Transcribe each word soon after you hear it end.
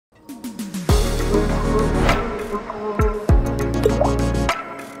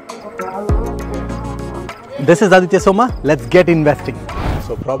This is Aditya Soma. Let's get investing.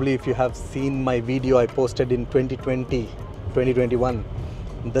 So probably if you have seen my video I posted in 2020, 2021,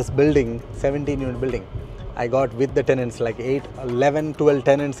 this building, 17 unit building, I got with the tenants like 8, 11, 12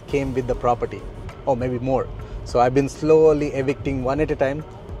 tenants came with the property, or maybe more. So I've been slowly evicting one at a time.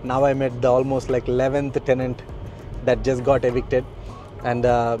 Now I'm at the almost like 11th tenant that just got evicted, and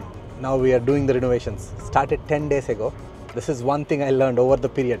now we are doing the renovations. Started 10 days ago. This is one thing I learned over the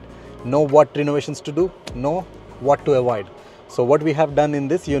period. Know what renovations to do, know what to avoid. So what we have done in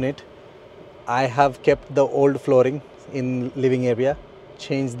this unit, I have kept the old flooring in living area,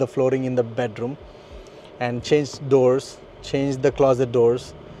 changed the flooring in the bedroom, and changed doors, changed the closet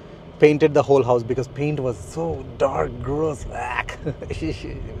doors, painted the whole house because paint was so dark, gross,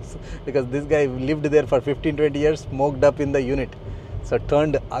 because this guy lived there for 15-20 years, smoked up in the unit, so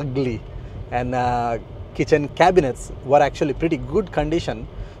turned ugly. And kitchen cabinets were actually pretty good condition,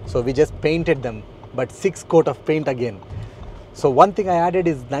 so we just painted them, but 6 coat of paint again. So one thing I added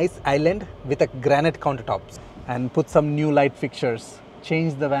is nice island with a granite countertops, and put some new light fixtures,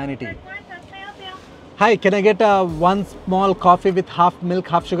 change the vanity. Hi, can I get one small coffee with half milk,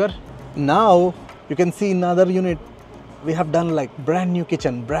 half sugar? Now you can see in another unit we have done like brand new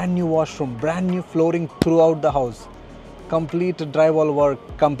kitchen, brand new washroom, brand new flooring throughout the house, complete drywall work,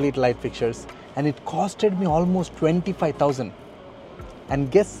 complete light fixtures, and it costed me almost 25,000. And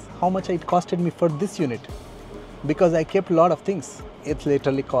guess how much it costed me for this unit? Because I kept a lot of things. It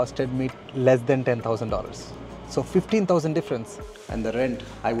literally costed me less than $10,000. So 15,000 difference. And the rent,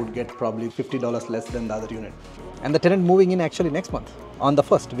 I would get probably $50 less than the other unit. And the tenant moving in actually next month on the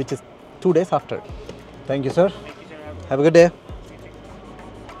 1st, which is 2 days after. Thank you, sir. Thank you, sir. Have a good day.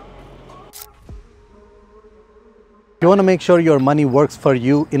 If you want to make sure your money works for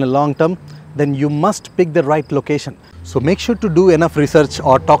you in a long term, then you must pick the right location. So make sure to do enough research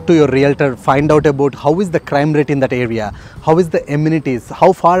or talk to your realtor, find out about how is the crime rate in that area, how is the amenities,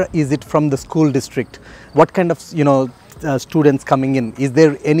 how far is it from the school district, what kind of students coming in, is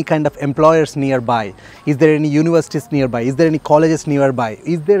there any kind of employers nearby, is there any universities nearby, is there any colleges nearby,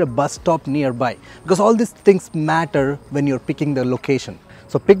 is there a bus stop nearby, because all these things matter when you're picking the location.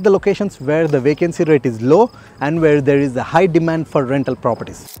 So pick the locations where the vacancy rate is low and where there is a high demand for rental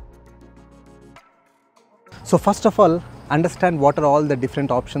properties. So first of all, understand what are all the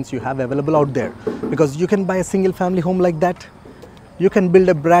different options you have available out there, because you can buy a single family home like that, you can build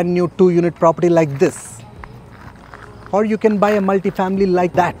a brand new 2-unit property like this, or you can buy a multi-family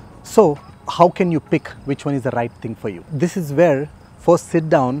like that. So how can you pick which one is the right thing for you? This is where first sit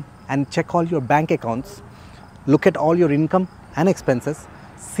down and check all your bank accounts, look at all your income and expenses,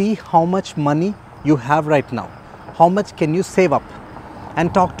 see how much money you have right now, how much can you save up,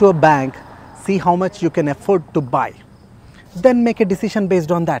 and talk to a bank, see how much you can afford to buy. Then make a decision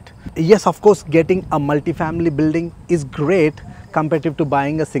based on that. Yes, of course, getting a multi-family building is great comparative to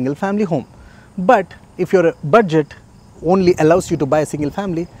buying a single family home. But if your budget only allows you to buy a single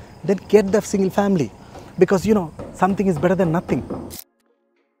family, then get the single family, because something is better than nothing.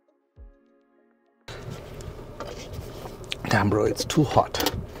 Damn bro, it's too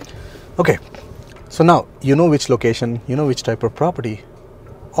hot. Okay, so now you know which location, you know which type of property,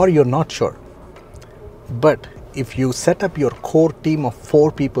 or you're not sure. But if you set up your core team of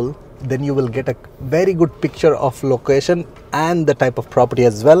 4 people, then you will get a very good picture of location and the type of property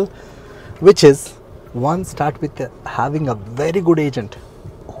as well, which is, one, start with having a very good agent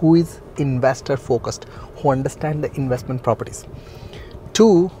who is investor focused, who understand the investment properties.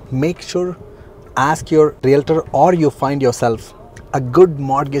 2, make sure ask your realtor or you find yourself a good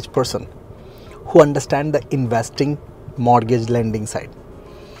mortgage person who understand the investing mortgage lending side.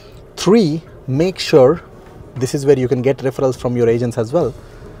 3, make sure, this is where you can get referrals from your agents as well,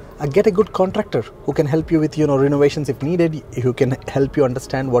 get a good contractor who can help you with renovations if needed, who can help you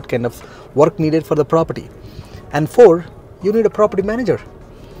understand what kind of work needed for the property. And 4, you need a property manager,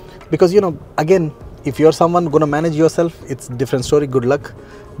 because again, if you're someone going to manage yourself, it's a different story, good luck.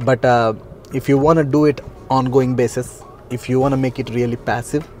 But if you want to do it ongoing basis, if you want to make it really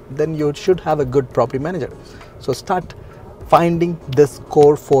passive, then you should have a good property manager. So start finding this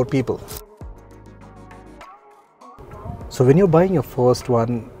core 4 people. So when you're buying your first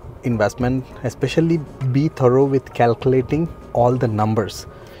investment, especially be thorough with calculating all the numbers.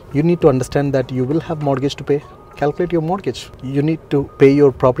 You need to understand that you will have mortgage to pay. Calculate your mortgage. You need to pay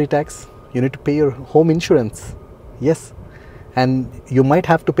your property tax. You need to pay your home insurance. Yes. And you might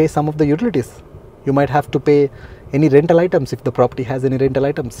have to pay some of the utilities. You might have to pay any rental items if the property has any rental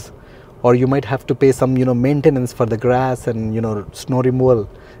items. or you might have to pay some maintenance for the grass and snow removal,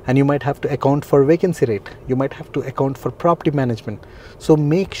 and you might have to account for vacancy rate, you might have to account for property management. So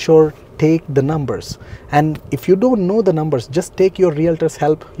make sure, take the numbers, and if you don't know the numbers, just take your realtor's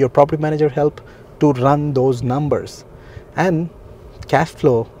help, your property manager help to run those numbers. And cash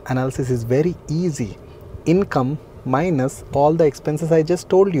flow analysis is very easy. Income minus all the expenses I just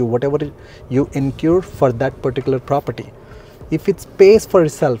told you, whatever you incur for that particular property. If it pays for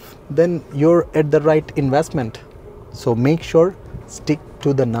itself, then you're at the right investment. So make sure, stick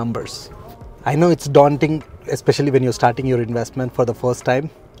to the numbers. I know it's daunting, especially when you're starting your investment for the first time,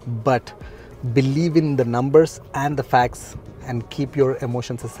 but believe in the numbers and the facts and keep your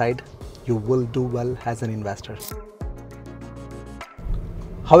emotions aside. You will do well as an investor.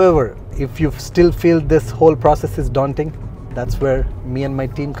 However, if you still feel this whole process is daunting, that's where me and my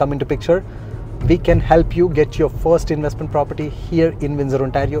team come into picture. We can help you get your first investment property here in Windsor,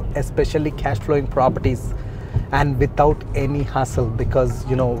 Ontario, especially cash flowing properties, and without any hassle, because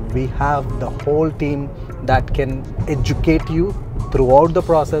we have the whole team that can educate you throughout the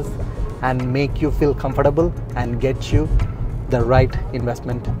process and make you feel comfortable and get you the right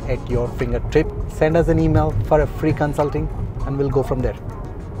investment at your fingertip. Send us an email for a free consulting and we'll go from there.